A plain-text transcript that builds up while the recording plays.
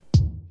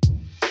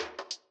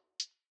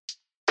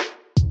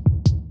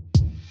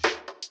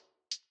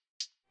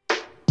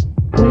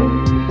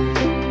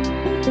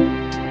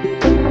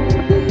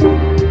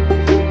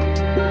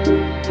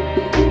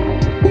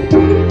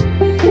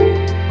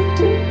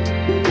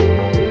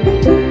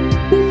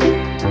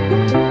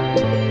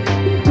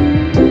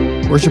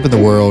Worship in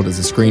the World is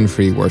a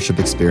screen-free worship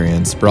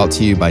experience brought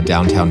to you by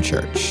Downtown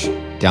Church.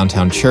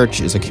 Downtown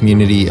Church is a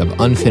community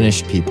of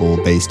unfinished people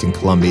based in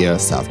Columbia,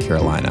 South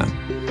Carolina.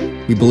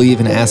 We believe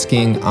in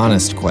asking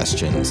honest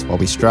questions while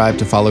we strive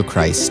to follow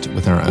Christ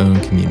within our own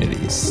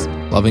communities,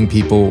 loving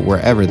people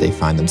wherever they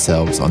find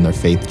themselves on their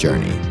faith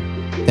journey.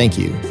 Thank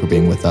you for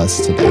being with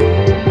us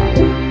today.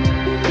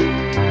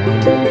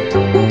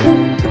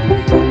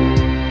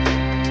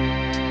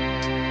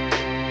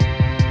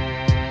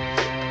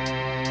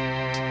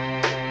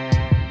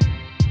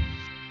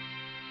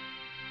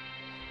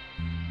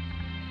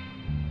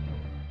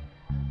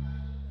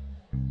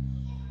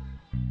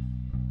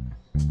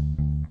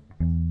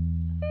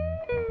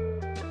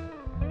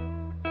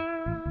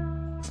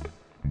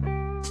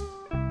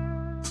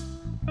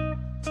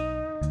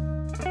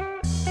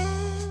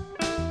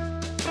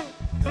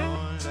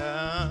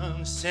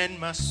 Set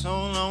my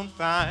soul on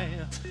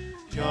fire.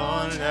 Your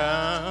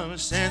love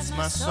sets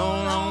my soul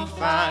on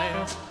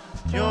fire.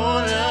 Your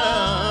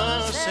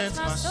love sets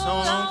my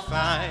soul on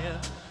fire.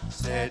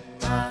 Set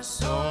my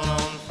soul on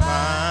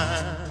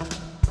fire.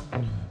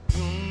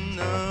 Your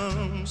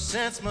love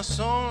sets my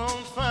soul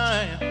on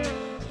fire.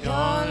 Your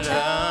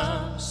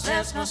love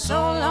sets my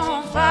soul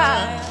on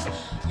fire.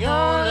 Your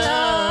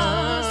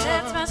love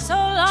sets my soul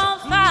on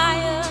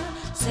fire.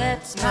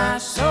 Sets my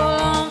soul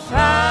on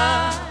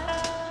fire.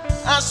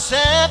 I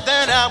said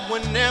that I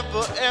would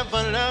never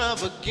ever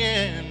love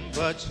again,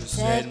 but you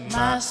set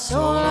my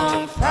soul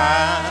on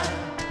fire.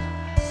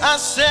 I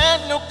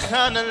said no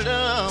kind of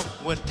love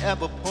would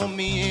ever pull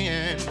me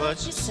in,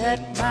 but you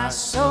set my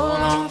soul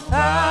on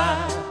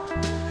fire.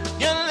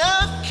 Your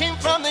love came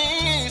from the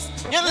east,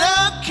 your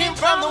love came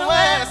from the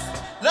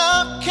west.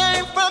 Love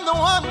came from the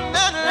one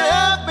that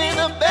loved me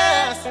the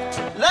best.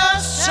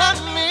 Love shot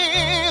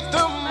me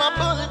through my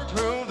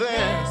bulletproof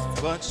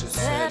vest, but you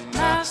set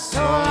my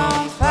soul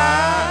on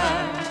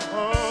fire.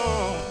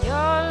 Oh.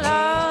 Your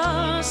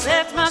love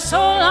sets my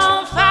soul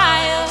on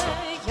fire.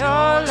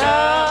 Your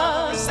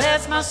love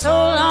sets my soul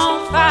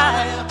on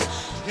fire.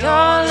 Your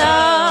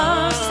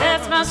love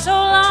sets my soul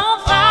on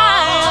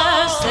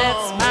fire.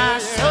 Sets my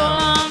soul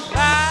on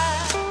fire.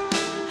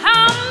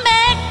 I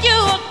met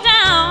you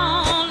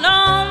down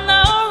on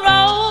the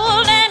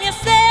road and you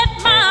set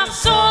my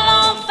soul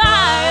on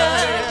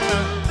fire.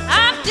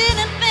 I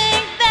didn't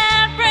think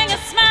that'd bring a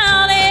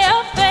smile to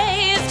your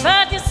face,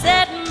 but you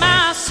set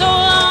my soul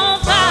on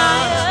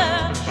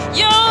fire.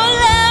 Your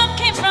love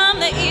came from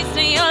the east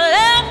and your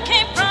love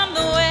came from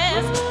the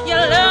west.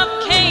 Your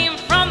love came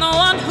from the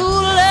one who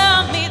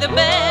loved me the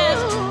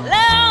best.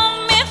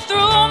 Loved me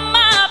through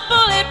my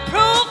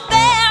bulletproof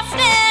vest,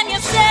 and you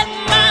set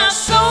my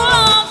soul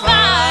on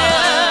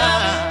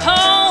fire.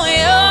 Oh,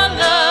 your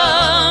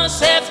love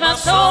sets my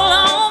soul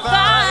on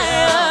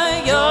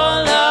fire.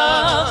 Your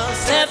love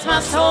sets my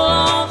soul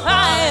on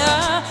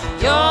fire.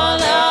 Your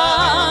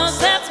love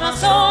sets my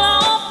soul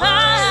on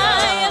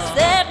fire. You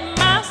set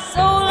my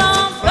soul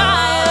on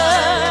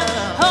fire.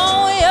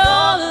 Oh,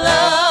 your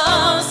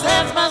love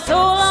sets my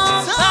soul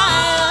on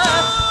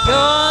fire.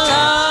 Your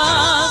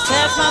love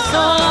sets my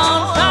soul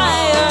on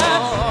fire.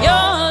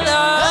 Your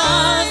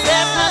love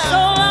sets my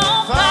soul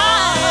on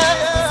fire.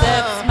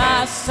 Sets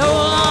my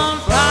soul on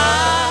fire.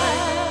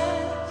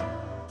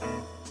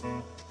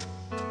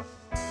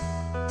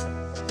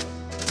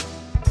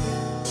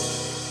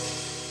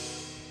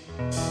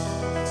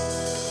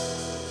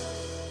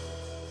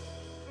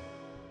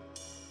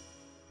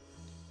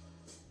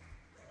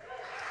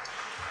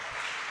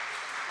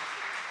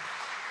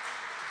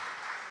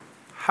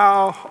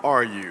 How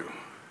are you?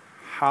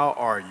 How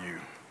are you?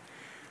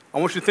 I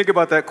want you to think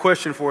about that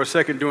question for a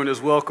second during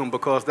this welcome,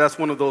 because that's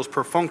one of those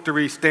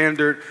perfunctory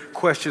standard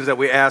questions that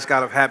we ask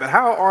out of habit.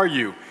 How are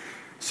you?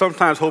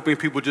 Sometimes hoping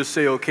people just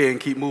say okay and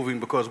keep moving,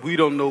 because we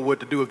don't know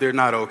what to do if they're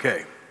not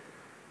okay.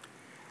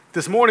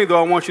 This morning, though,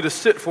 I want you to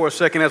sit for a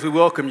second as we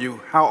welcome you.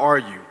 How are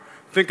you?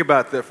 Think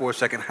about that for a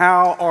second.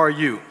 How are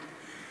you?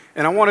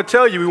 And I want to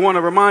tell you, we want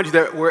to remind you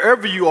that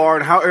wherever you are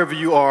and however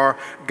you are,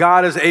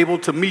 God is able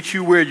to meet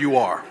you where you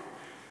are.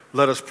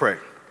 Let us pray.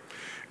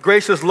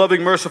 Gracious,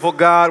 loving, merciful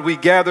God, we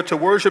gather to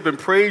worship and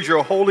praise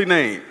your holy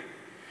name.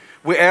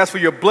 We ask for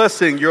your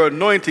blessing, your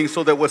anointing,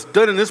 so that what's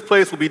done in this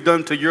place will be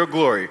done to your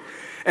glory.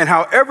 And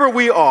however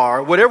we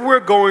are, whatever we're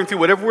going through,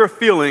 whatever we're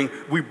feeling,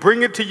 we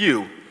bring it to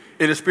you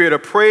in a spirit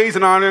of praise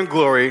and honor and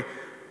glory,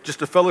 just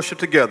to fellowship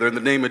together. In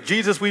the name of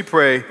Jesus we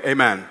pray,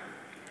 amen.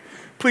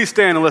 Please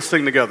stand and let's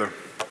sing together.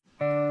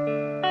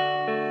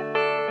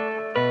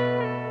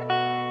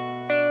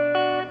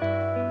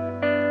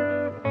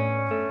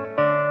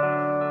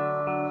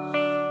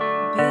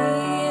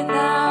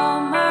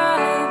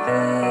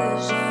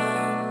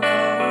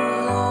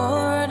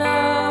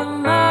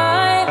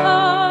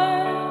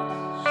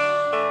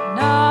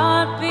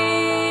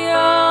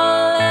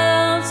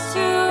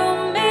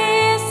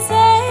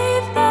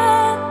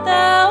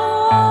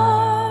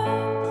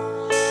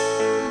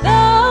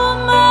 Thou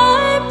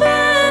my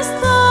best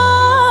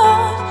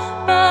Lord.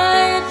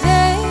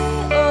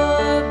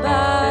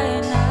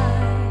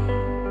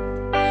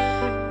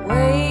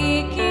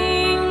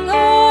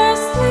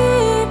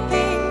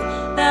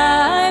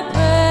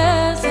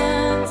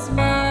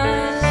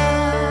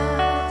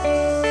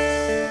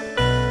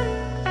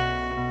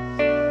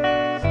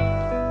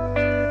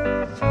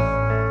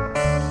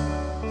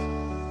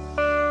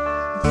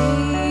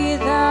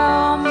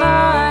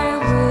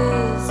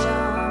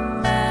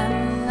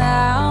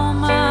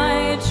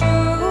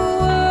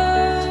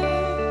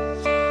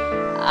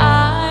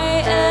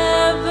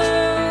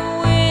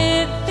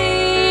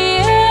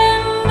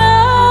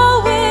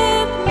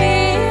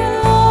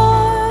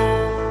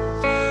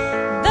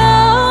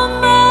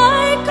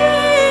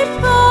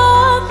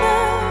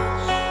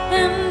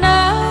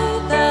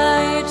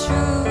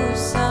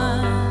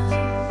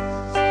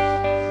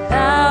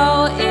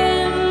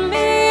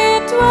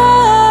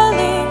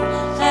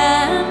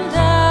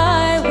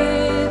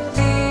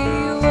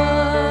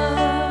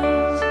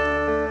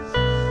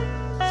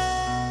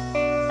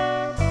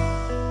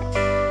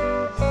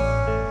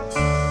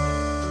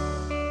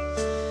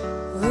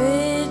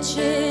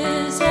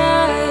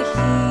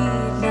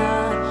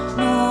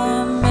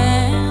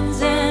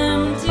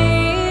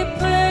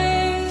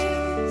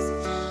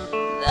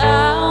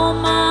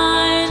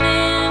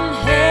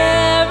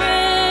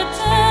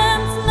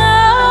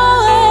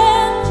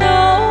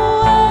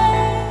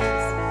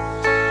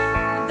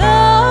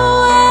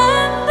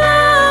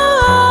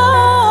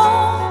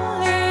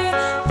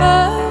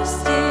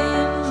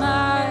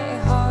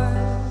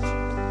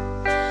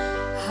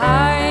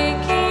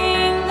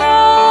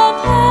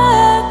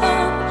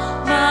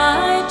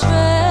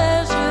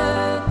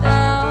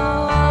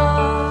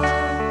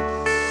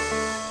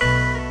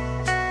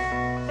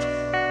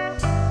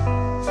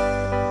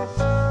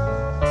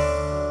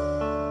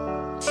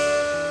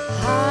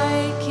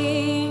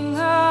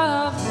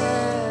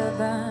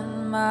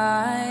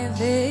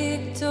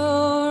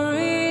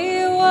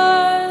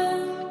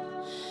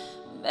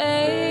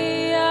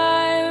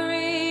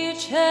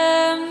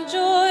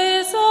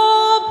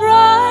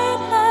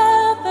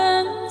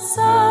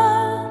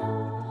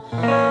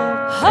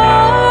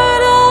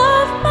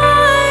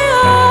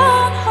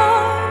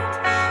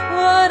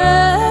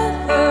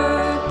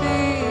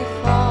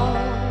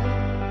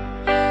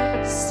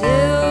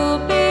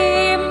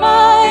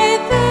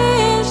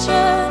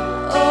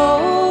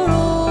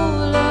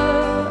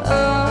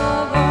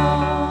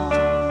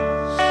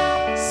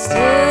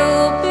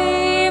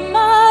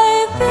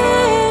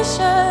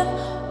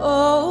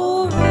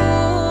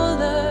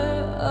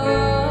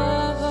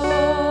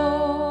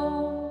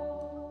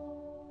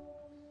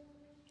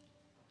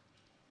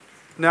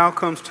 Now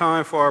comes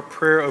time for our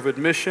prayer of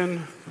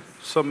admission.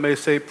 Some may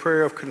say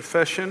prayer of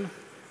confession.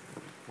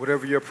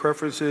 Whatever your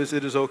preference is,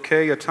 it is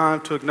okay. A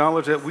time to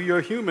acknowledge that we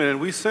are human and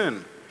we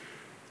sin,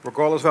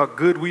 regardless of how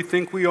good we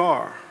think we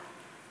are.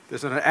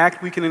 There's an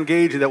act we can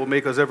engage in that will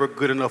make us ever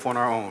good enough on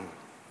our own.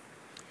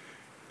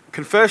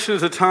 Confession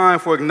is a time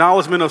for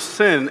acknowledgement of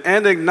sin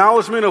and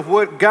acknowledgement of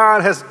what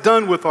God has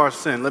done with our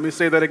sin. Let me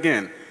say that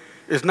again.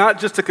 It's not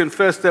just to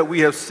confess that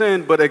we have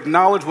sinned, but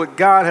acknowledge what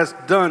God has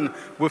done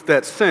with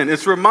that sin.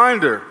 It's a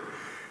reminder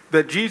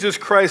that Jesus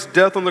Christ's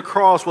death on the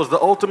cross was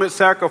the ultimate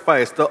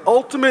sacrifice, the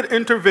ultimate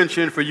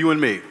intervention for you and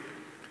me,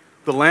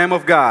 the Lamb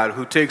of God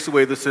who takes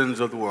away the sins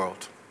of the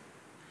world.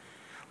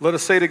 Let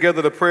us say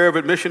together the prayer of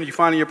admission you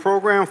find in your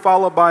program,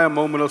 followed by a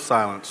moment of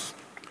silence.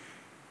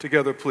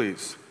 Together,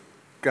 please.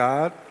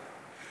 God,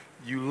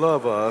 you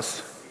love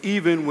us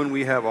even when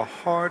we have a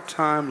hard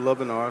time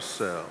loving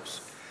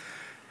ourselves.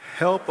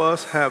 Help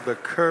us have the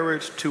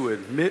courage to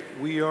admit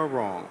we are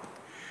wrong.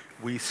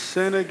 We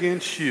sin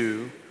against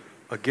you,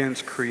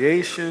 against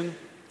creation,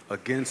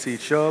 against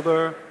each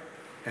other,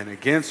 and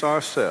against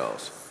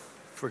ourselves.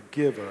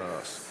 Forgive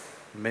us.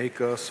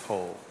 Make us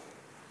whole.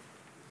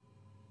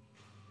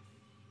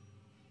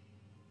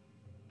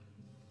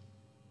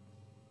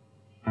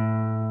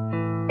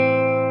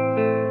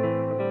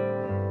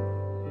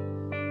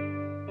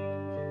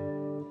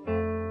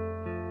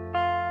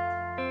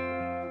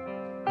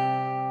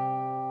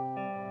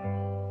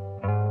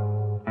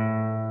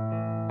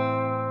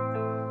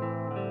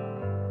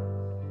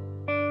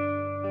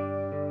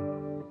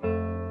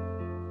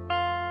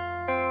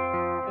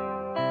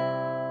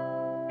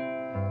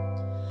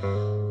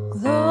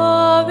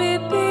 Glory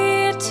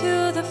be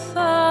to the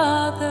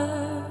Father,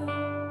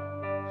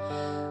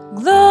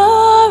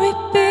 glory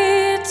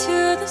be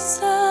to the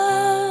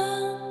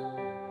Son,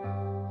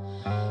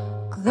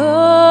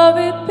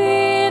 glory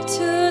be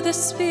to the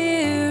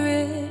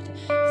Spirit,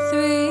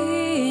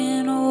 three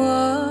in one.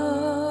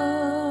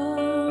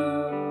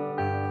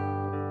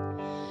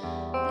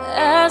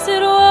 As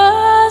it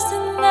was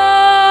in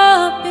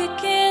the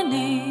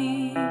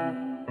beginning,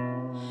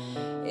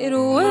 it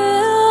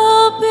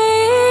will be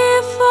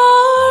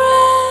forever.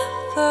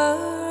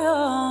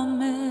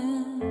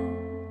 Amen.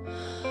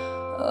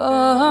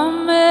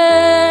 Amen.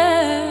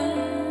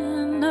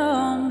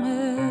 Amen.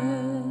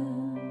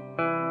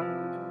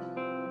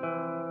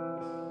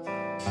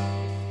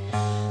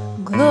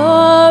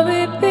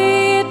 Glory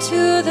be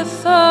to the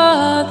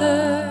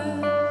Father.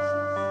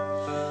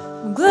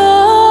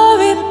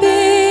 Glory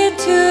be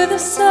to the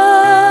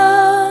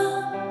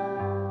Son.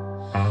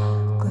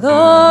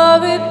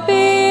 Glory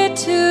be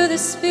to the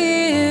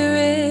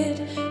Spirit,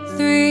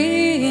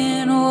 three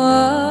in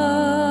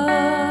one.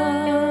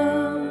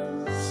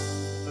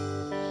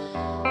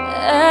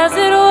 As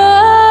it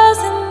was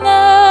in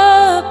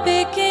the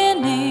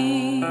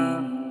beginning,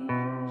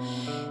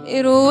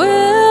 it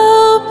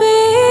will be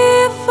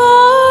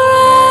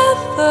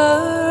forever.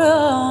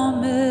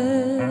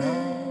 Amen.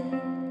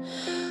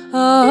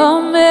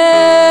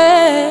 Amen.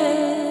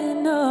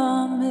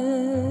 Amen.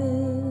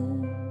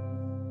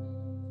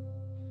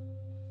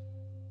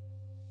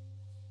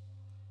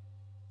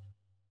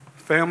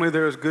 Family,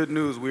 there is good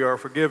news. We are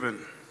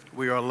forgiven.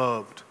 We are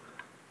loved.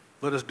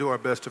 Let us do our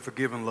best to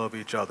forgive and love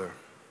each other.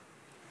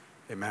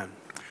 Amen.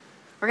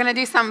 We're going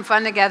to do something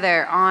fun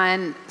together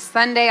on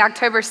Sunday,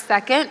 October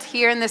 2nd,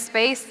 here in this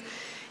space.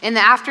 In the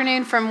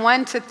afternoon from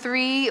 1 to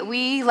 3,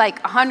 we,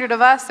 like 100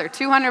 of us or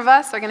 200 of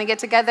us, are going to get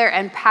together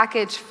and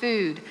package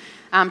food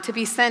to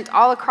be sent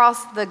all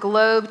across the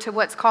globe to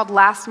what's called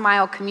last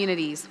mile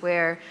communities,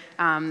 where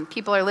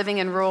people are living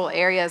in rural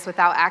areas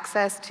without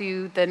access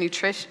to the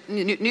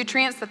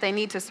nutrients that they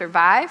need to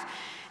survive.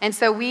 And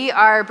so we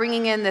are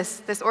bringing in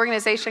this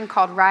organization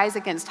called Rise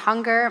Against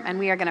Hunger, and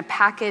we are going to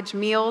package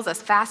meals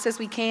as fast as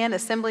we can,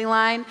 assembly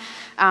line,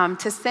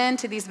 to send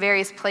to these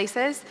various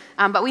places.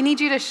 But we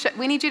need you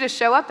to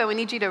show up, and we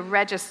need you to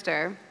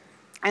register.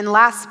 And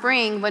last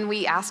spring, when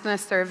we asked in a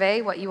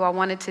survey what you all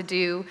wanted to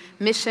do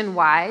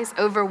mission-wise,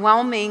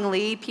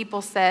 overwhelmingly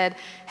people said,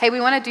 hey, we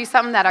want to do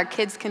something that our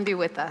kids can do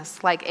with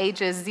us, like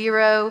ages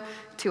 0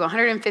 to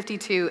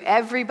 152.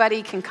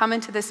 Everybody can come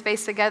into this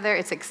space together.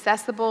 It's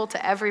accessible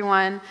to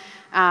everyone,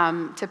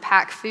 to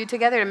pack food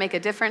together, to make a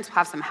difference. We'll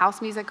have some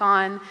house music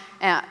on.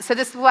 So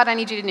this is what I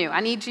need you to do. I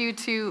need you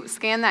to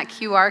scan that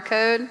QR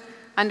code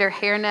under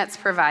hairnets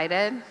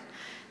provided.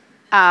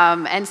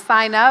 And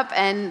sign up,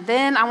 and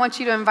then I want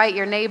you to invite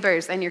your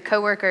neighbors and your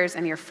coworkers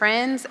and your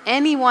friends,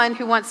 anyone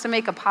who wants to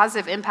make a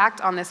positive impact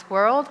on this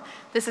world.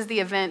 This is the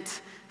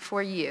event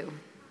for you.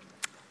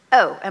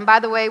 Oh, and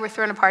by the way, we're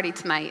throwing a party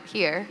tonight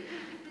here,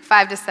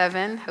 5 to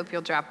 7. Hope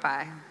you'll drop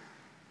by.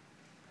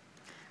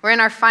 We're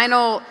in our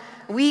final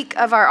week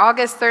of our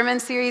August sermon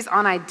series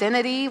on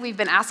identity. We've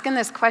been asking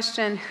this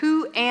question,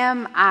 who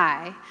am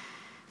I?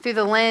 Through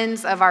the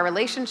lens of our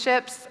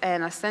relationships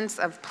and a sense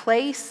of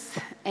place.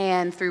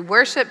 And through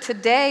worship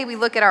today, we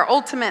look at our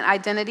ultimate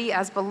identity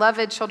as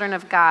beloved children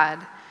of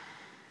God.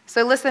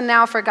 So listen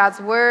now for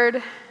God's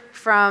word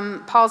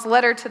from Paul's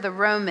letter to the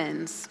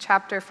Romans,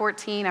 chapter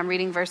 14. I'm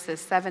reading verses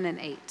 7 and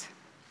 8.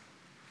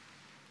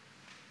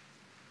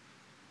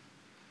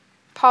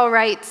 Paul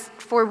writes,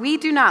 "For we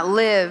do not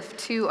live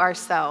to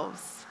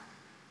ourselves,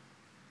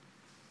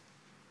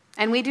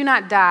 and we do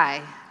not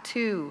die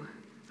to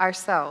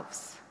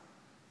ourselves.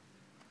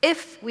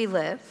 If we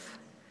live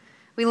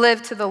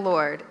to the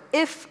Lord.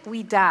 If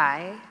we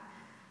die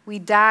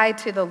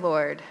to the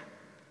Lord.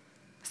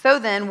 So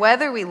then,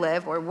 whether we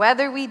live or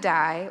whether we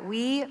die,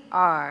 we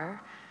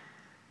are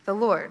the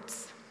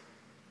Lord's."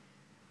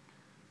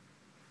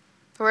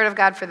 The word of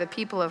God for the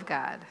people of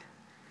God.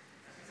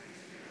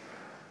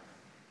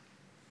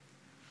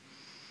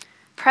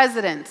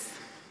 Presidents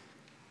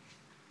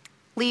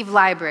leave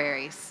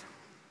libraries.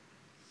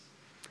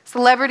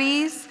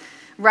 Celebrities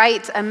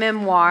write a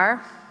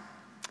memoir.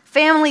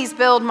 Families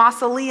build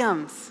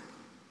mausoleums.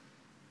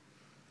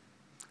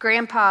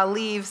 Grandpa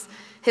leaves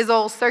his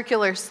old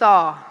circular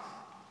saw.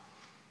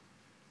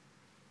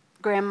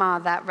 Grandma,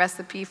 that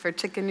recipe for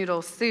chicken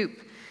noodle soup.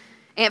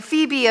 Aunt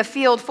Phoebe, a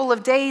field full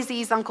of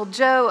daisies. Uncle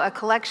Joe, a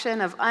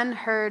collection of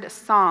unheard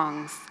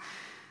songs.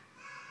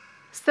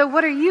 So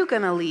what are you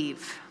going to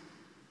leave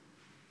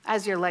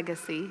as your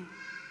legacy?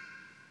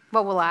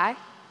 What will I?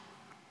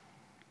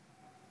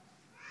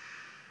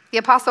 The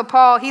Apostle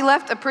Paul, he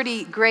left a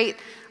pretty great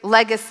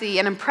legacy,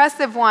 an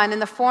impressive one in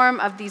the form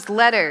of these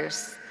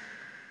letters.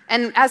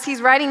 And as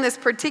he's writing this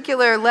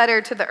particular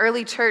letter to the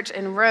early church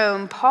in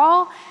Rome,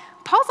 Paul's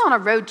on a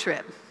road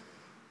trip.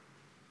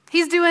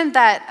 He's doing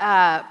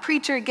that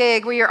preacher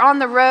gig where you're on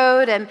the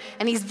road and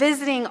he's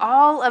visiting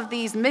all of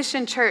these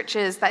mission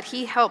churches that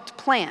he helped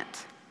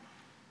plant.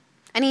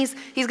 And he's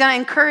going to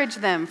encourage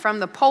them from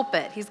the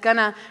pulpit. He's going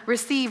to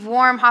receive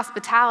warm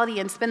hospitality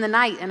and spend the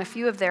night in a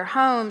few of their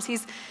homes.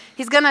 He's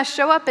going to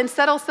show up and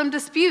settle some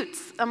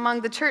disputes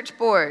among the church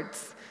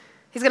boards.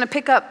 He's going to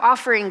pick up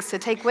offerings to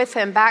take with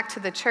him back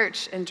to the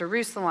church in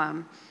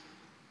Jerusalem.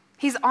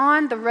 He's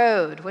on the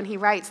road when he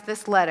writes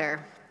this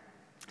letter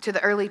to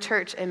the early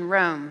church in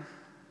Rome.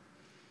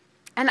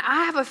 And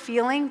I have a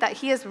feeling that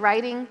he is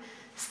writing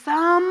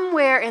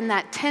somewhere in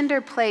that tender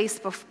place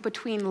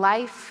between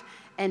life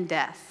and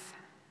death.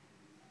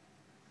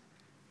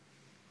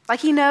 Like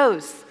he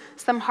knows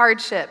some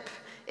hardship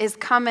is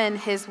coming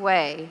his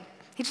way.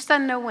 He just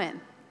doesn't know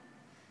when.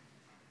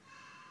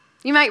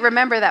 You might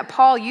remember that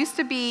Paul used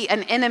to be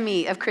an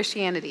enemy of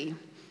Christianity.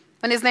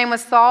 When his name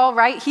was Saul,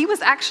 right? He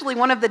was actually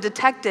one of the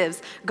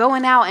detectives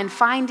going out and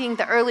finding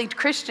the early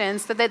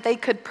Christians so that they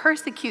could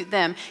persecute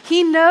them.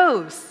 He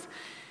knows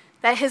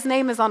that his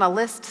name is on a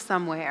list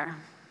somewhere.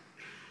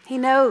 He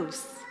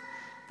knows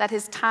that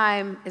his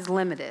time is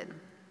limited.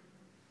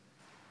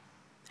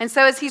 And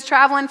so as he's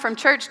traveling from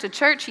church to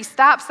church, he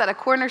stops at a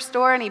corner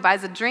store and he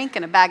buys a drink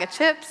and a bag of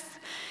chips.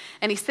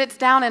 And he sits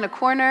down in a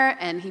corner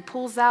and he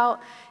pulls out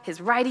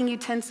his writing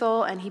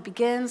utensil and he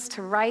begins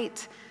to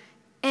write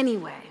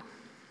anyway.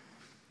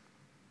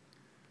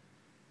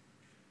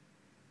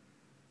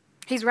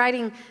 He's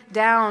writing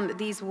down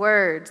these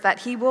words that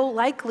he will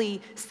likely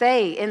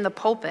say in the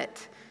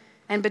pulpit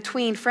and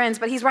between friends,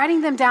 but he's writing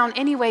them down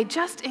anyway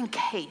just in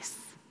case.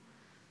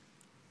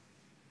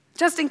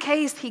 Just in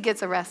case he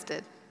gets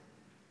arrested.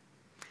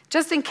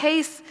 Just in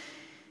case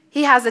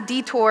he has a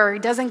detour, he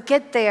doesn't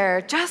get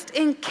there, just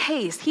in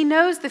case. He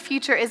knows the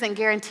future isn't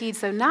guaranteed,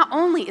 so not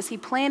only is he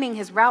planning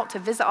his route to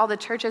visit all the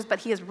churches, but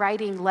he is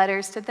writing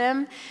letters to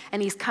them,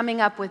 and he's coming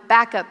up with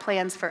backup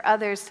plans for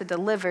others to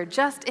deliver,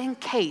 just in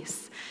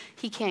case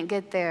he can't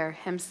get there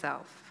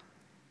himself.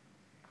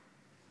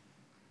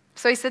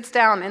 So he sits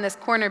down in this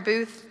corner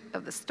booth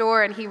of the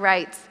store, and he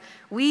writes,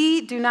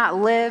 "We do not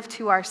live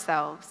to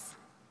ourselves.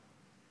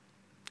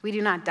 We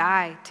do not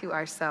die to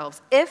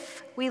ourselves.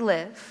 If we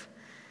live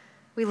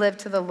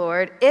to the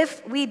Lord.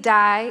 If we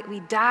die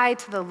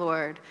to the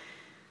Lord.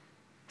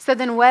 So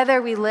then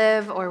whether we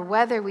live or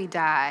whether we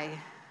die,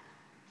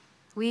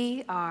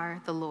 we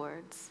are the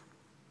Lord's."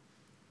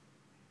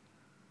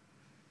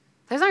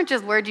 Those aren't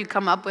just words you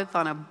come up with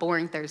on a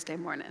boring Thursday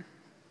morning.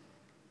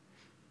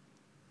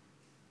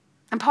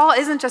 And Paul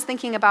isn't just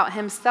thinking about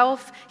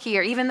himself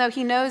here. Even though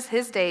he knows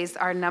his days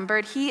are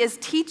numbered, he is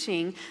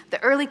teaching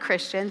the early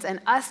Christians and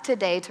us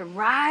today to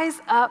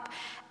rise up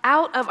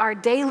out of our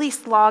daily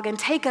slog and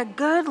take a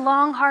good,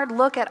 long, hard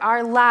look at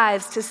our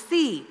lives to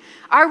see,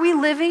 are we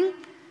living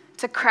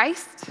to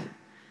Christ?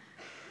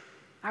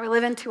 Are we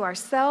living to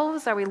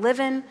ourselves? Are we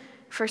living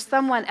for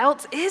someone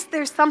else? Is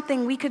there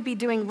something we could be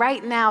doing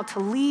right now to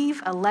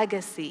leave a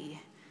legacy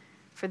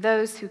for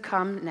those who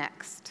come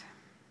next?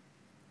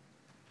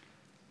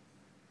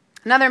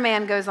 Another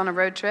man goes on a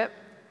road trip.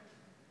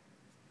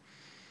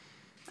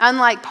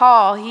 Unlike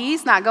Paul,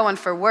 he's not going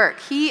for work.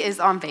 He is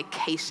on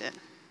vacation.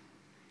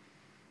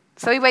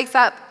 So he wakes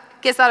up,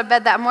 gets out of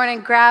bed that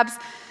morning, grabs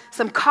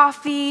some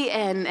coffee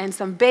and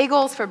some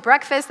bagels for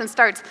breakfast and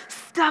starts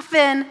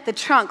stuffing the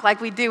trunk like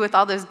we do with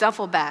all those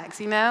duffel bags,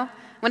 you know?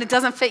 When it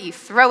doesn't fit, you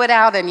throw it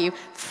out and you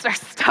start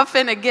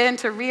stuffing again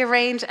to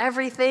rearrange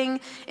everything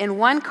in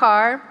one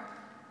car.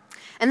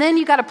 And then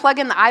you got to plug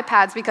in the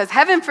iPads because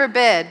heaven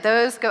forbid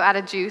those go out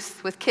of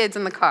juice with kids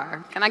in the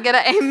car. Can I get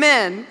an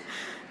amen?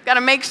 Got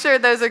to make sure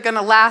those are going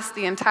to last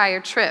the entire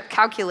trip.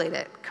 Calculate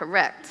it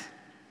correct.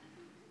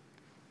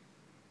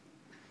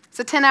 It's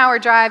a 10-hour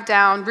drive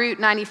down Route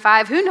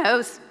 95. Who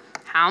knows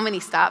how many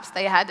stops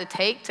they had to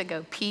take to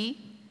go pee?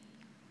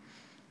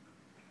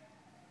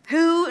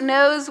 Who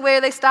knows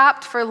where they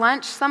stopped for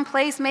lunch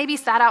someplace, maybe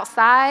sat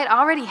outside,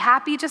 already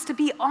happy just to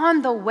be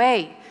on the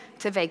way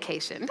to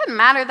vacation. It doesn't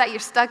matter that you're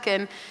stuck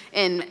in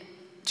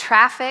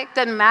traffic.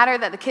 Doesn't matter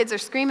that the kids are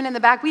screaming in the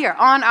back. We are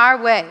on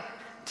our way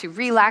to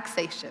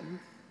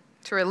relaxation,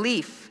 to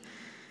relief,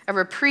 a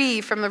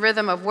reprieve from the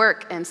rhythm of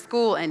work and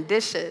school and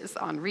dishes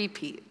on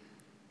repeat.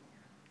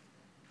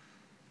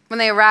 When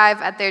they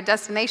arrive at their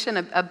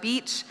destination, a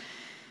beach,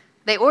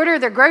 they order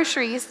their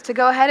groceries to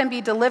go ahead and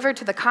be delivered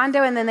to the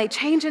condo, and then they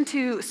change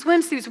into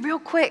swimsuits real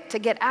quick to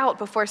get out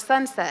before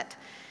sunset.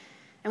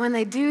 And when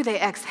they do,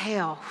 they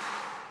exhale.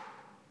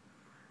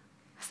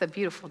 It's a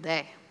beautiful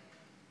day.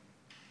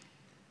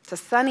 It's a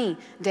sunny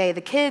day. The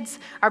kids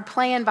are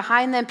playing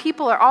behind them.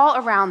 People are all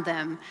around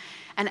them.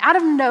 And out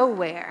of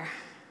nowhere,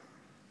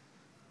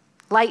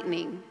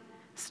 lightning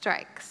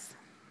strikes.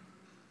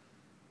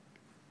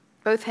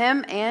 Both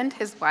him and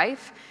his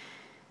wife,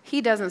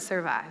 he doesn't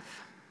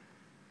survive.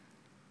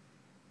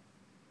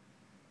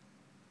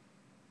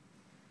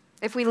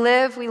 If we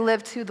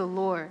live to the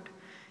Lord.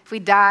 If we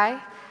die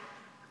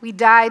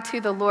to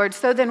the Lord.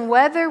 So then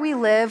whether we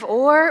live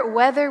or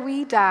whether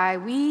we die,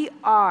 we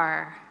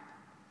are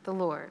the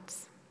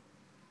Lord's.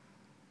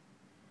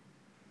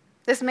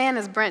 This man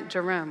is Brent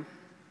Jerome,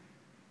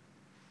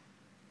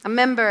 a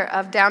member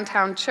of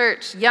Downtown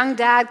Church, young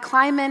dad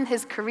climbing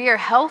his career,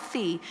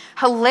 healthy,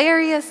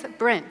 hilarious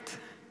Brent.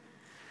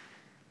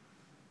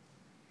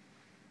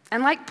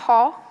 And like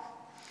Paul,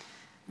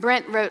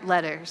 Brent wrote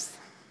letters.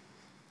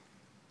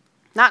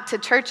 Not to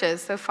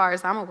churches, so far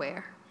as I'm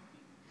aware,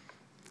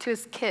 to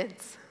his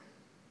kids.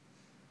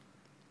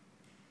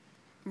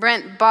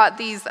 Brent bought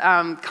these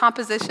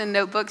composition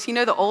notebooks, you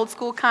know, the old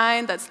school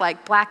kind that's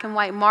like black and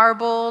white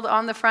marbled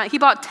on the front. He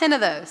bought 10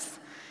 of those.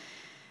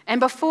 And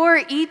before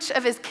each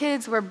of his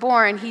kids were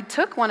born, he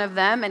took one of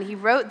them and he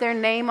wrote their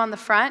name on the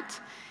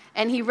front,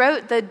 and he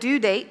wrote the due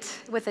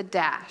date with a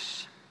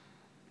dash.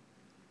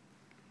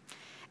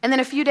 And then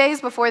a few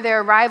days before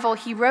their arrival,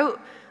 he wrote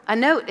a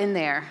note in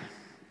there,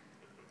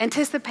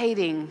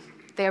 anticipating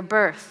their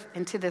birth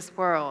into this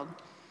world.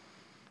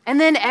 And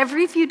then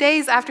every few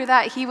days after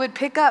that, he would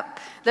pick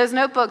up those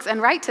notebooks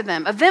and write to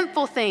them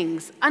eventful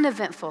things,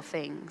 uneventful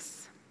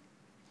things.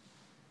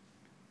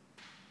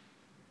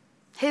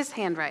 His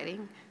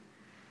handwriting,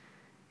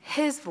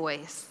 his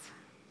voice,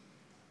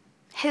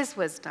 his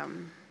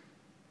wisdom,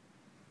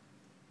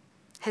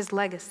 his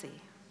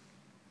legacy.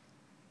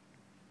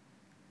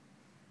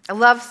 A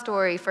love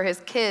story for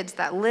his kids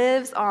that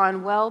lives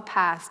on well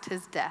past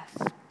his death.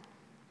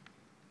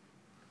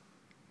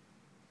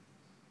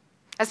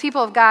 As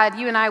people of God,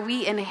 you and I,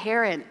 we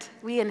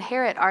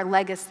inherit our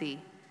legacy.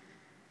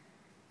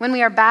 When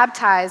we are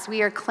baptized,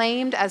 we are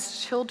claimed as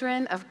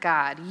children of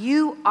God.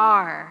 You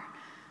are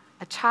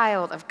a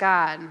child of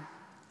God,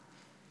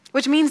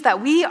 which means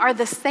that we are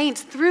the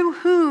saints through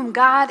whom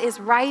God is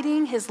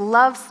writing his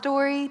love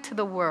story to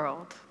the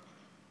world.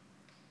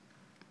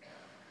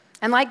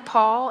 And like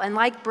Paul and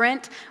like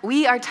Brent,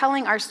 we are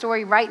telling our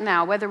story right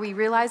now, whether we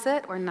realize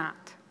it or not.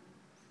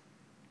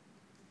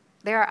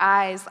 There are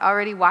eyes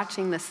already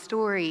watching the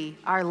story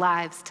our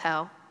lives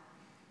tell.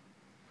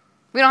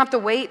 We don't have to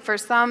wait for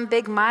some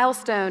big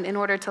milestone in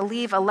order to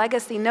leave a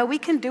legacy. No, we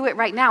can do it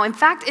right now. In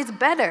fact, it's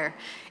better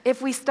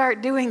if we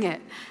start doing it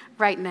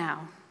right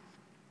now.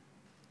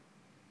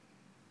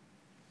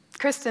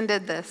 Kristen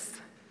did this.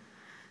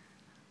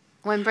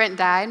 When Brent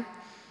died,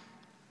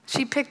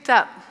 she picked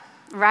up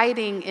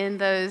writing in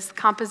those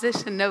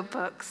composition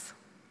notebooks.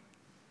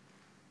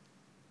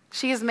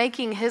 She is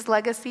making his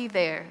legacy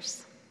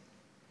theirs.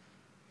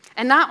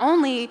 And not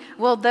only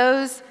will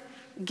those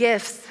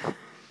gifts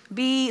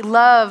be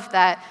love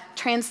that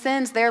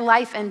transcends their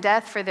life and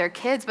death for their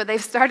kids, but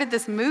they've started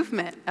this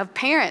movement of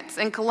parents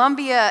in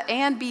Columbia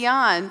and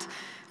beyond,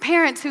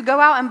 parents who go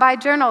out and buy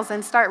journals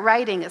and start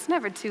writing, it's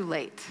never too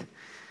late,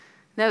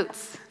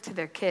 notes to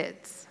their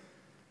kids.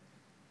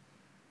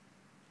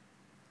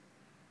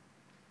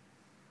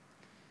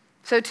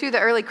 So to the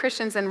early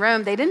Christians in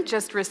Rome, they didn't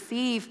just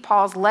receive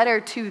Paul's letter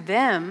to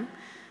them.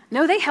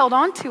 No, they held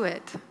on to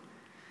it.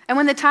 And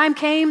when the time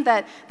came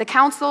that the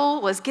council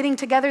was getting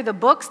together the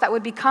books that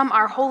would become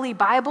our Holy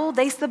Bible,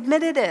 they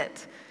submitted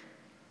it.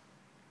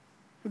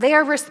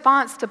 Their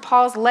response to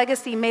Paul's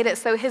legacy made it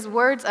so his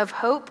words of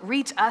hope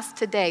reach us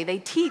today. They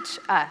teach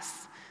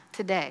us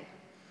today.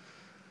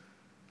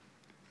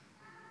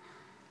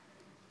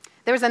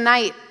 There was a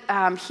night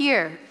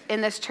here in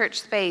this church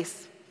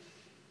space,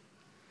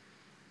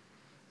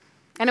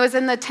 and it was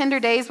in the tender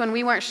days when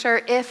we weren't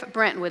sure if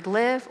Brent would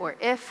live or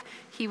if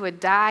he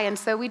would die. And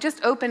so we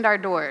just opened our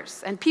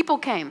doors and people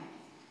came.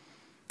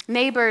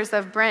 Neighbors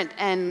of Brent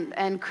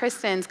and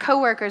Kristen's,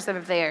 coworkers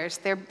of theirs,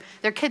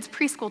 their kids'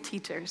 preschool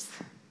teachers.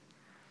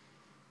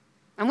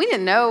 And we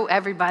didn't know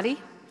everybody.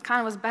 It kind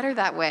of was better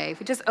that way.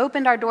 We just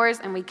opened our doors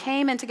and we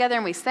came in together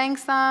and we sang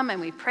some and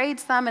we prayed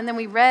some and then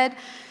we read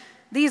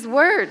these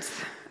words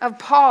of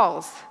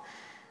Paul's.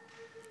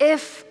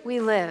 If we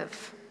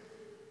live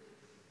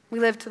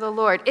to the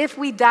Lord. If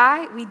we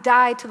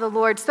die to the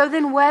Lord. So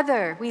then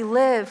whether we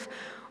live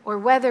or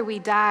whether we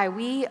die,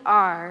 we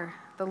are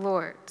the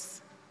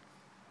Lord's.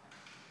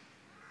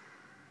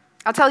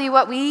 I'll tell you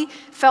what, we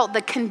felt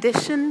the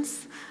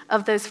conditions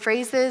of those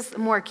phrases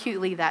more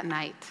acutely that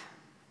night.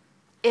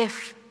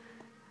 If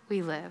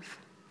we live.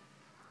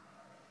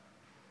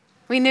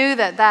 We knew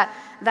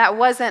that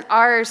wasn't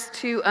ours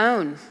to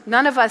own.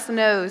 None of us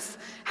knows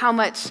how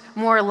much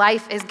more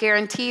life is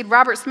guaranteed.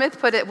 Robert Smith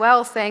put it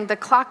well, saying, the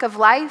clock of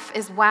life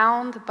is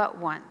wound but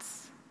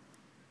once.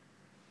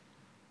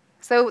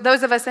 So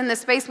those of us in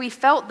this space, we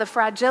felt the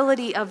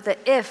fragility of the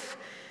if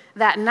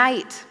that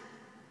night.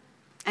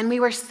 And we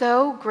were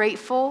so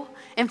grateful.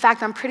 In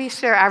fact, I'm pretty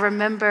sure I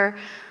remember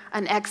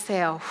an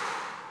exhale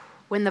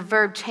when the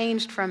verb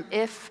changed from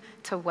if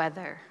to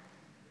whether.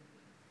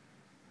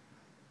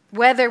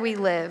 Whether we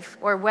live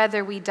or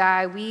whether we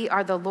die, we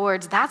are the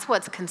Lord's. That's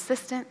what's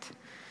consistent.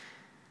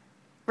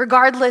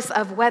 Regardless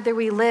of whether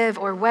we live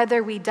or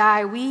whether we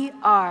die, we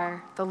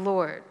are the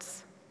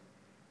Lord's.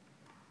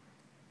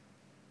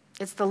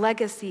 It's the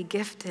legacy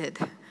gifted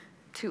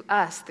to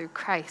us through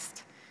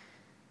Christ.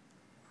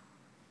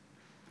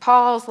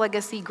 Paul's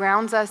legacy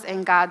grounds us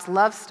in God's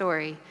love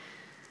story.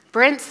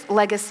 Brent's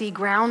legacy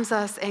grounds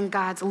us in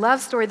God's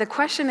love story. The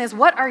question is,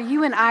 what are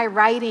you and I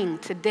writing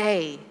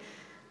today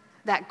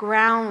that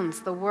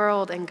grounds the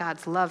world in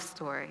God's love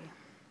story?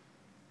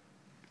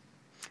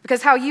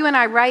 Because how you and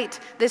I write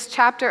this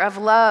chapter of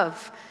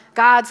love,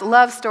 God's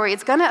love story,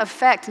 it's going to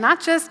affect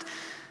not just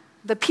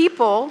the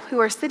people who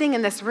are sitting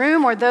in this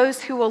room or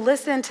those who will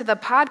listen to the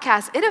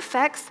podcast. It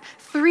affects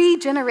 3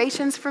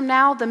 generations from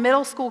now, the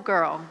middle school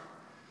girl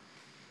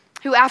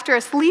who after a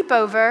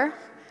sleepover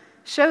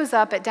shows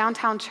up at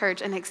downtown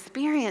church and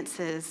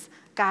experiences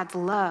God's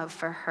love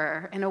for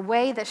her in a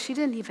way that she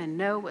didn't even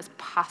know was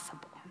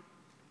possible.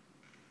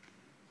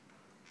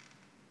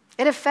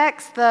 It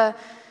affects the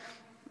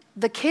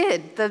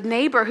kid, the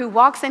neighbor who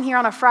walks in here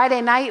on a Friday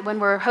night when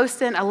we're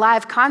hosting a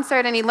live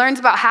concert and he learns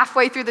about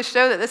halfway through the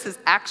show that this is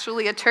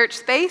actually a church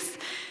space.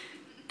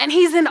 And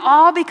he's in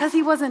awe because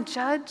he wasn't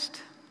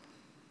judged.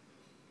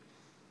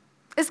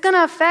 It's going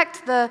to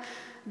affect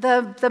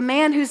the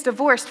man who's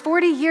divorced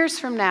 40 years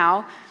from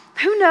now.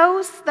 Who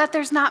knows that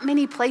there's not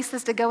many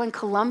places to go in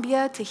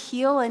Columbia to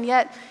heal, and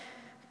yet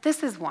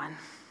this is one.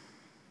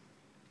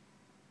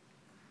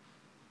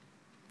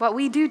 What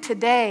we do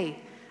today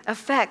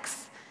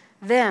affects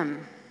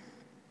them.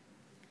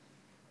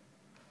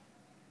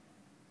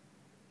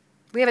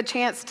 We have a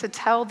chance to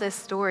tell this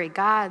story,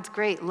 God's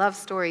great love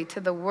story,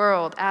 to the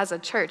world as a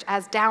church,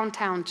 as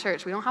Downtown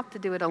Church. We don't have to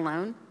do it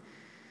alone.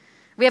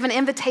 We have an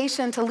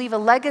invitation to leave a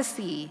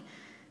legacy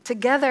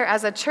together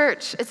as a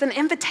church. It's an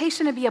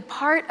invitation to be a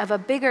part of a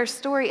bigger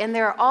story, and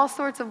there are all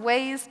sorts of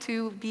ways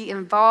to be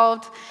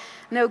involved.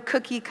 No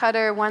cookie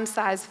cutter, one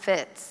size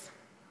fits.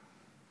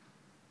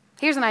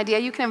 Here's an idea.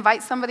 You can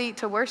invite somebody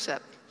to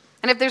worship.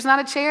 And if there's not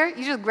a chair,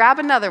 you just grab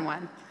another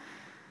one.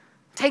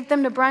 Take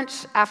them to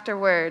brunch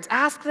afterwards.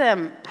 Ask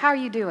them, how are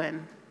you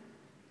doing?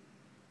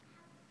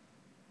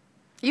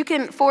 You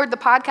can forward the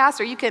podcast,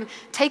 or you can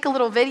take a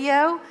little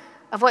video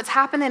of what's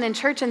happening in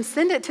church and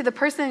send it to the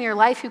person in your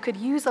life who could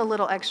use a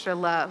little extra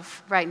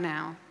love right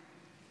now.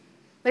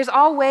 There's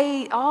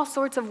all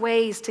sorts of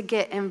ways to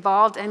get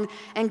involved, and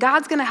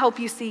God's going to help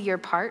you see your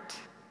part.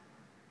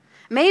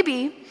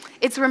 Maybe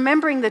it's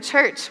remembering the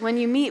church when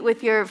you meet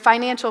with your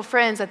financial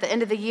friends at the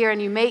end of the year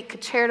and you make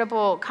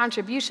charitable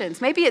contributions.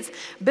 Maybe it's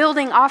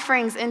building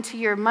offerings into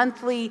your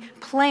monthly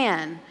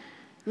plan.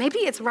 Maybe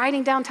it's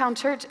writing Downtown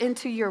Church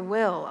into your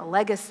will, a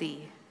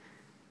legacy.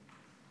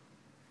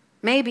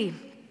 Maybe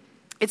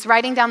it's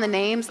writing down the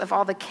names of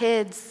all the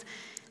kids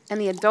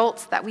and the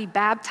adults that we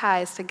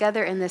baptize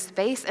together in this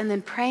space and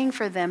then praying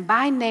for them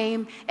by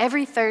name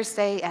every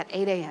Thursday at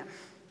 8 a.m.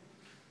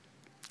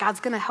 God's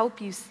going to help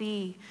you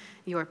see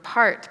your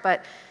part,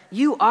 but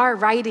you are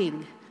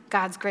writing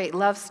God's great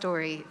love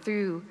story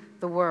through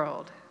the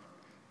world.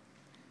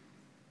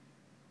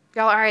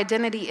 Y'all, our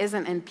identity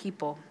isn't in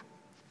people,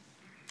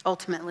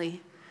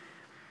 ultimately.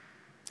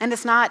 And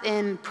it's not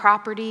in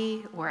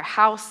property or a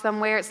house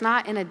somewhere. It's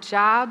not in a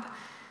job.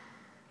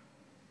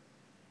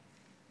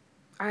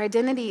 Our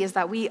identity is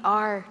that we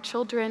are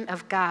children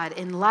of God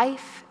in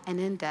life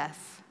and in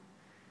death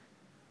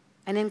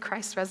and in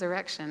Christ's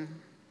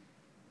resurrection.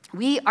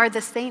 We are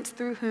the saints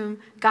through whom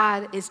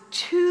God is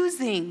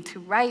choosing to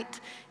write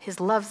his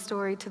love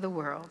story to the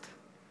world.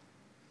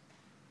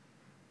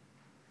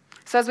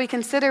 So as we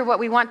consider what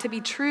we want to be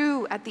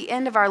true at the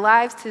end of our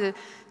lives to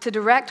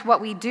direct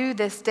what we do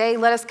this day,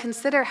 let us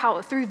consider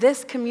how through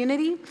this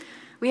community,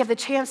 we have the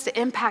chance to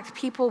impact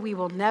people we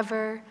will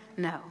never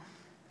know.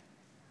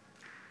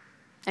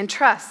 And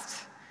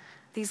trust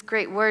these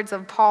great words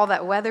of Paul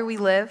that whether we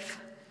live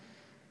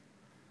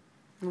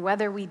and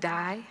whether we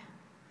die,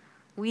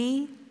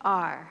 we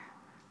are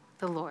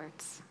the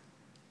Lord's.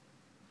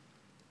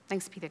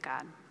 Thanks be to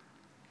God.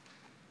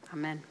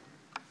 Amen.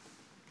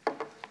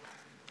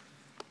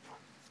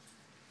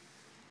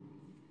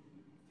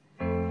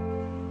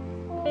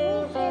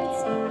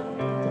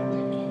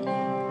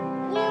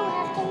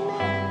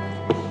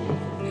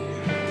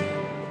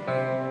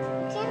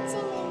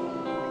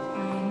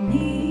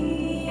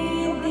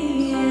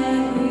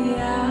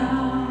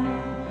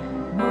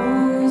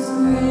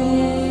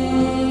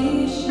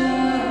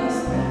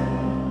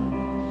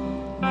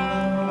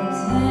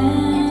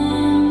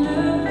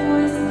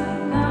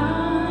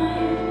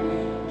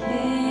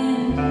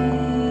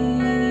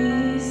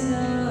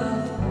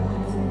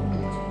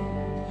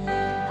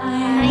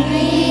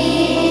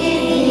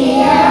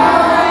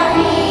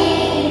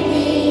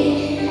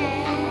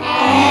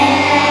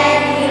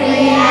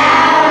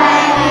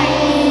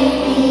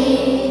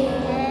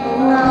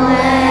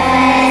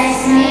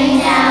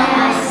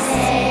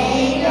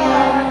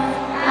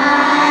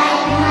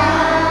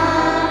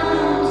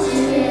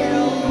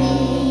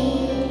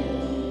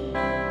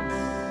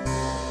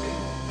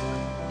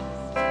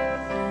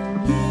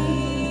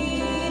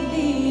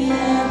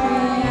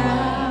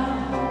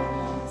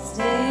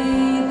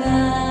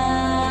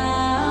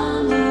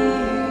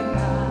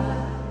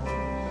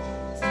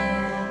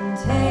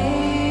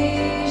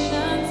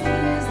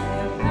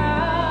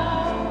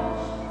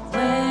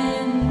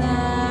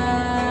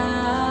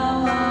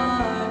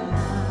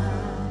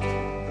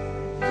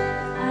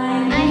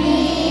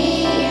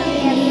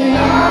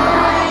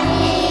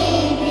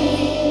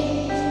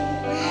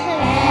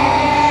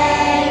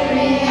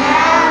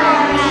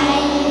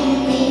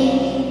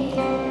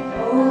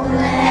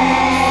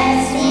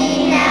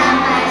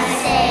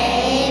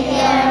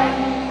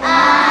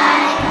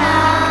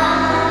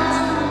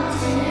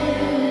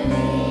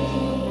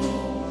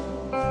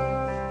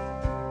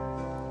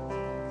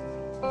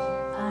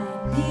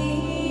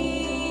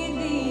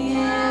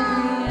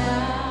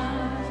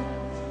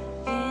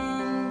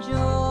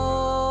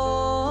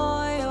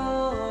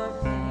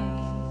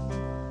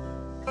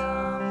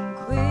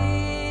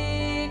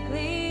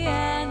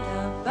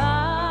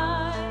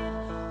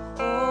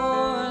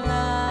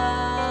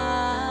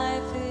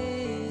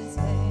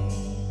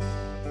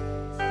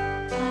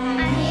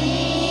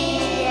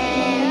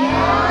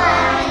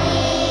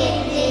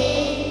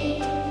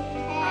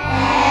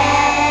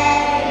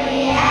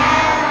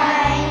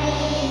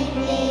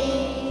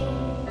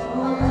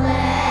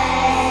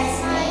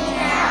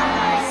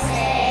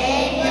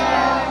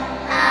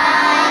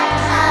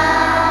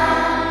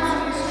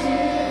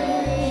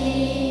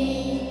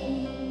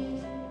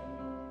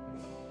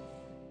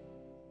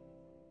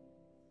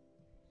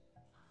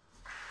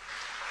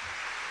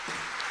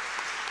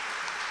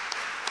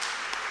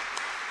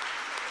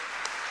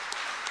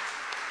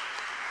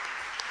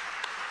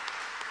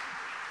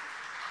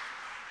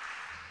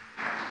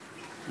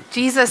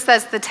 Jesus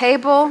sets the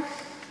table,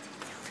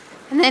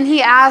 and then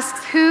he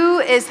asks, "Who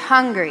is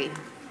hungry?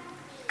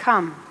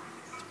 Come."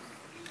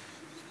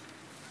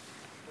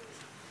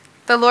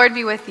 The Lord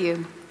be with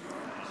you.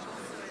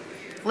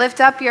 Lift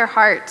up your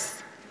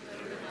hearts.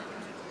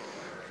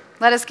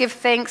 Let us give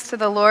thanks to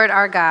the Lord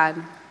our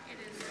God.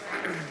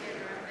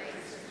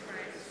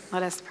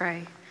 Let us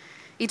pray.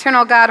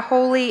 Eternal God,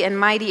 holy and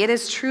mighty, it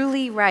is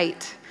truly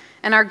right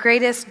and our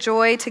greatest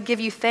joy to give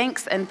you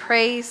thanks and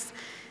praise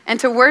and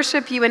to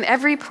worship you in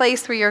every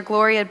place where your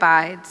glory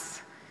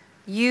abides.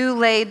 You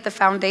laid the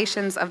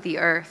foundations of the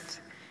earth,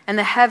 and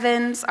the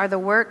heavens are the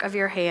work of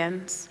your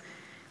hands.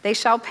 They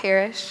shall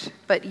perish,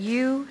 but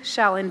you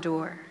shall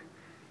endure.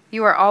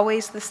 You are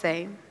always the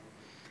same.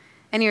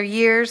 and your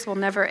years will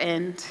never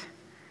end.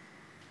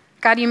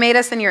 God, you made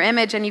us in your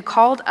image, and you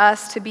called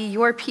us to be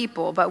your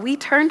people, but we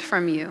turned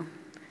from you,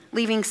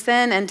 leaving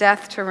sin and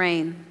death to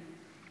reign.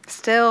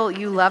 Still,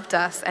 you loved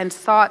us and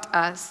sought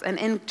us, and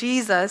in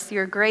Jesus,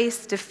 your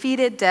grace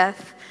defeated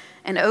death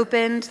and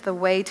opened the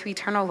way to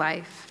eternal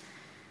life.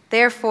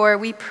 Therefore,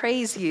 we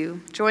praise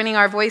you, joining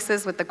our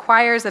voices with the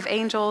choirs of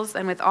angels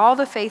and with all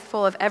the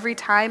faithful of every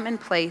time and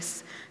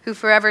place who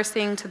forever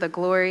sing to the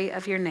glory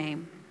of your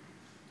name.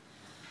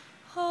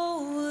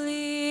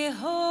 Holy,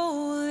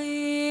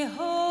 holy,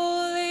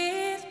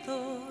 holy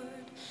Lord,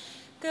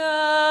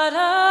 God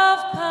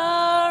of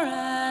power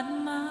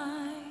and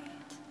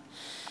might,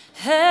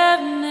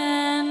 heaven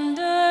and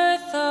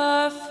earth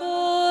are full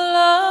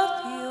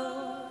of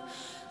your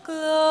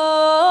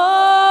glory.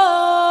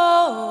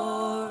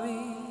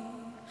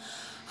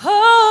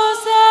 Hosanna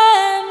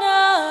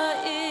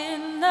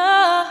in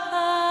the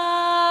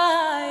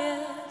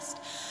highest.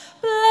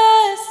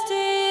 Blessed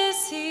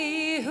is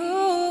he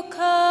who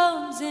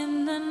comes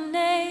in the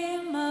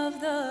name of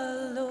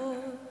the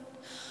Lord.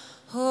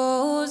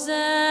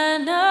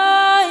 Hosanna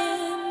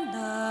in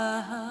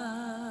the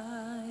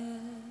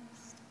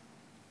highest.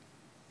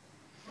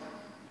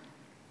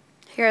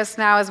 Hear us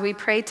now as we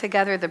pray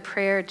together the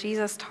prayer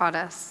Jesus taught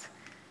us.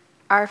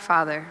 Our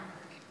Father,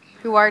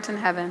 who art in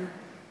heaven,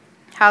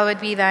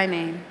 hallowed be thy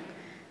name.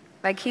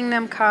 Thy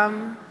kingdom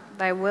come,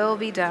 thy will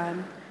be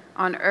done,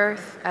 on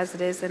earth as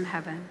it is in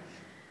heaven.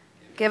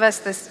 Give us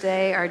this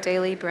day our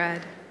daily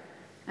bread,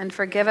 and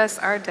forgive us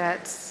our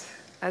debts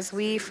as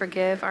we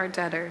forgive our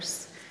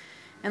debtors.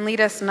 And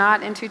lead us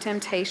not into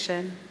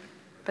temptation,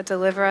 but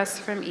deliver us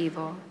from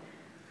evil.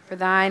 For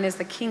thine is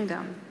the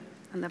kingdom,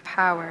 and the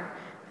power,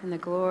 and the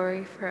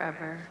glory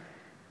forever.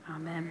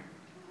 Amen.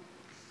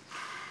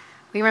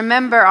 We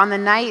remember on the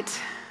night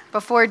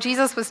before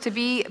Jesus was to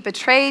be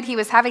betrayed, he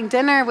was having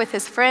dinner with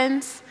his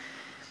friends.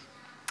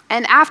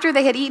 And after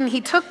they had eaten,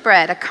 he took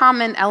bread, a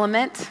common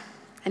element,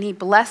 and he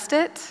blessed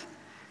it,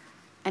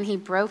 and he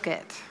broke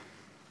it.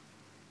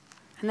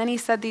 And then he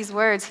said these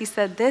words. He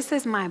said, "This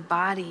is my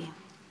body,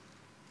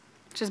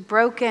 which is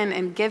broken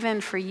and given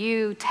for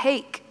you.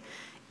 Take,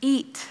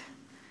 eat.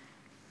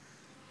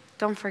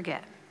 Don't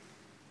forget."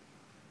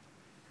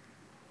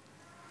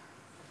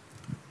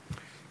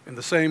 In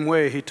the same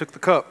way, he took the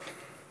cup,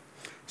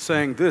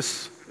 saying,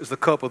 "This is the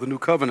cup of the new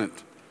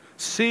covenant,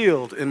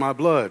 sealed in my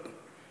blood,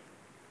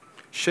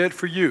 shed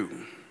for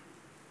you,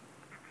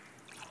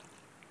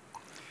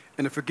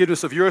 in the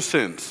forgiveness of your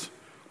sins.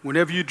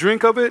 Whenever you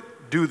drink of it,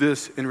 do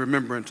this in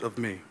remembrance of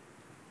me."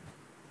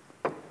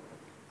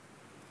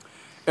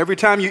 Every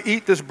time you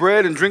eat this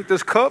bread and drink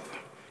this cup,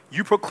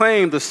 you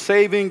proclaim the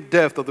saving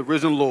death of the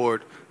risen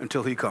Lord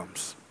until he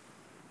comes.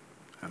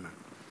 Amen.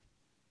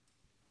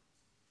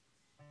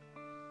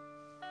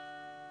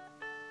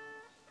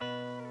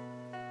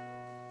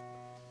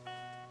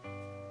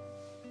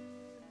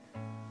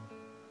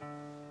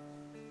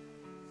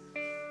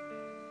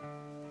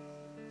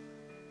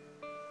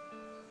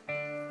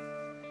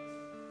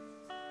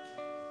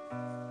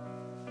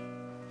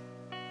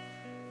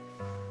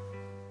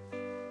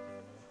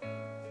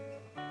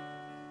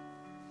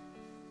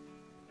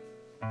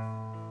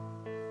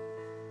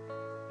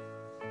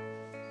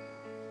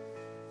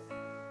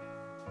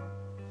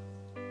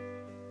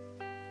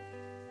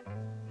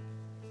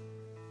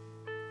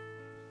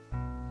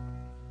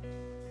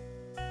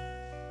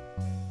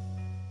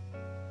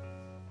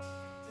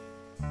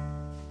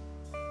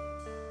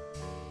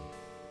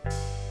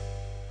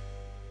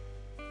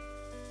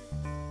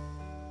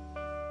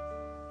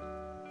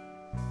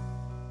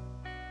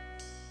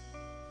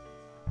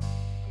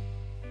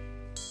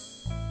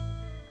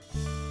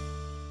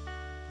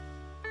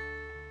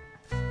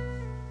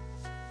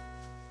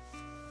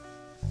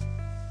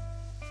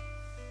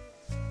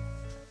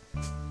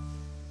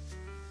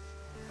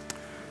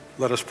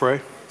 Let us pray.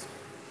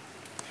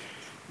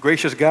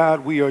 Gracious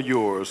God, we are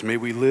yours. May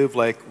we live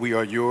like we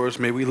are yours.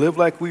 May we live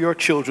like we are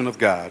children of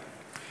God.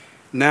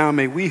 Now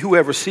may we who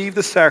have received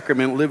the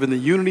sacrament live in the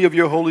unity of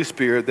your Holy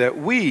Spirit, that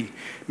we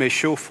may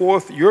show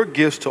forth your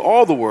gifts to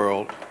all the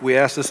world. We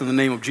ask this in the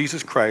name of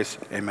Jesus Christ.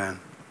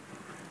 Amen.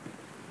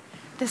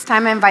 This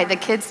time I invite the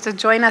kids to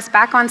join us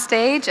back on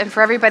stage, and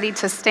for everybody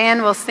to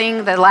stand, we'll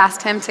sing the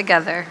last hymn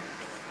together.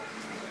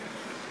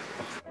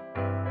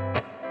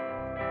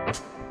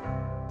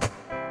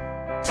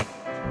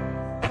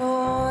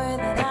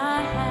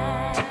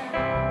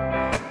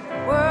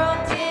 World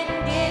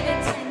didn't give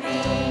it to me.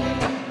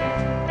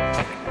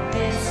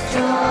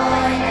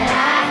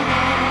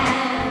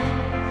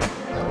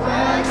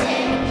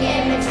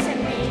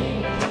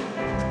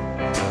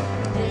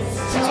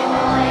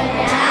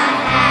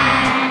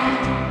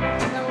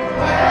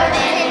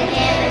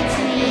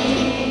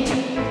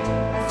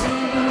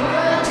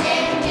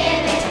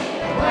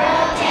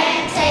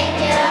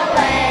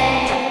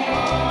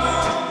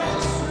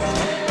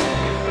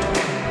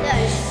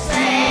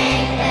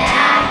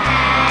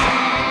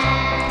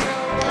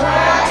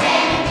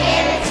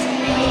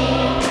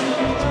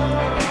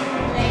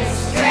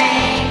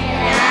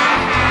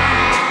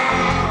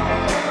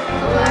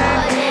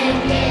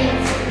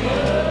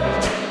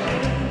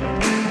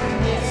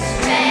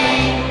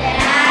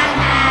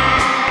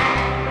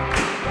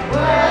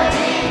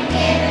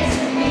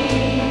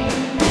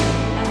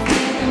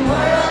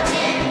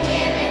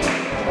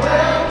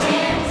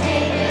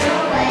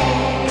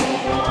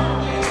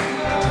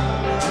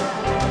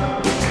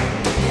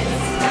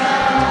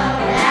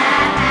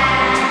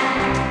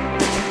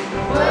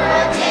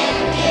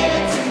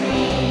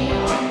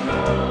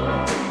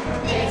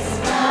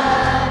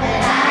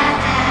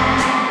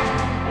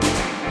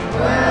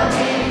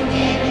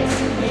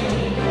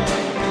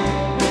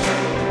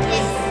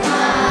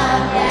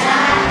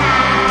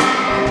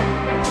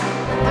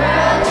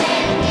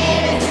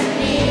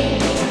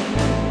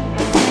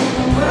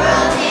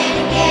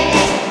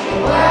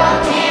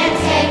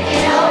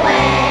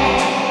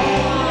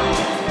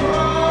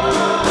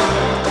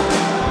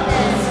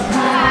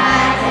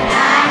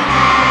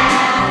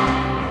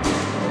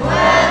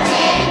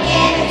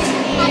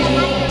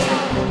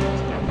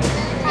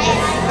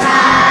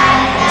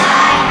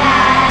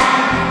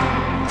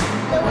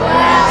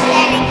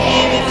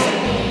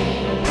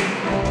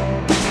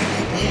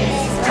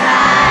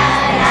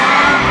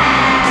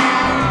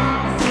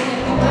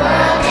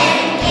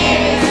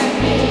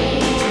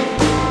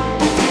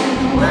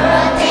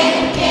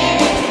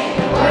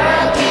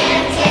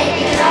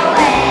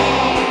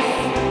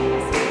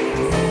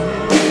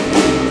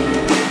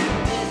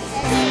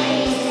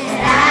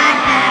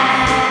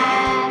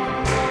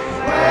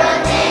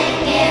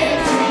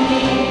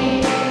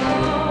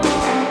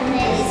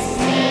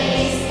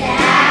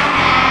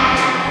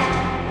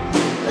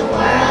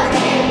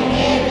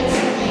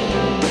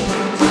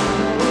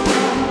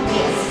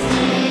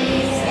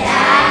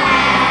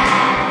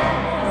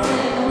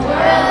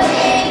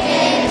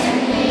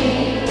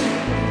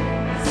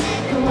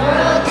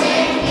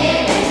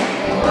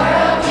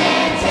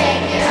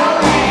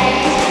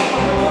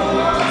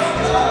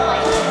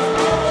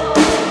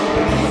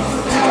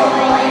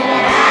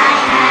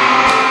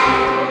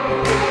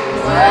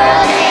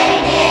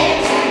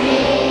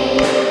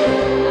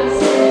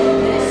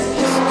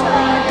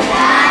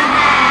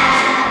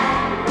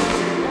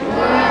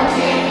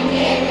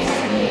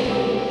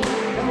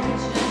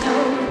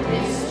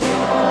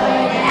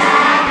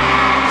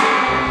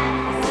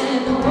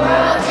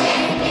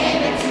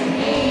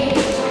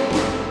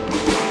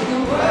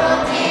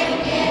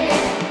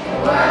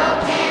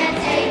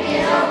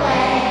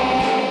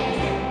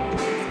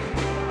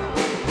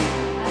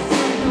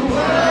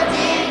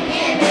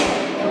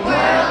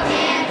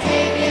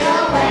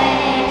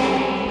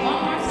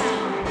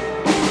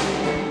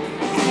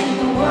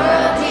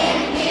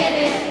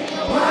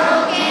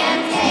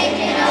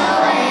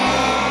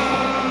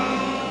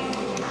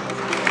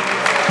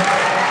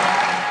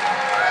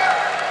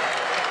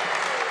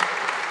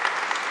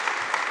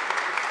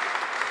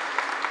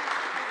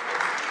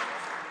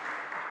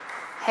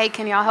 Hey,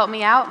 can y'all help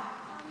me out?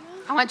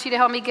 I want you to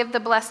help me give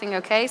the blessing,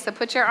 okay? So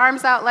put your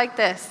arms out like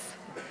this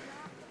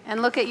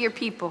and look at your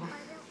people.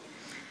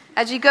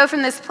 As you go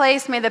from this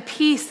place, may the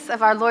peace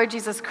of our Lord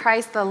Jesus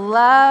Christ, the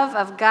love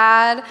of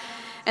God,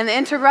 and the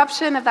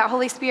interruption of that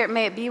Holy Spirit,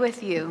 may it be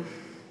with you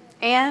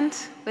and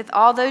with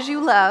all those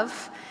you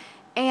love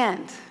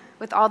and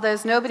with all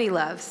those nobody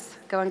loves.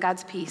 Go in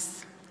God's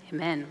peace.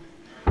 Amen.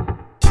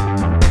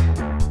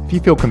 If you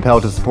feel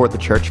compelled to support the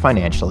church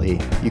financially,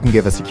 you can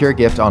give a secure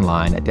gift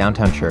online at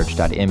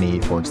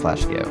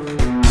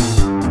downtownchurch.me/give.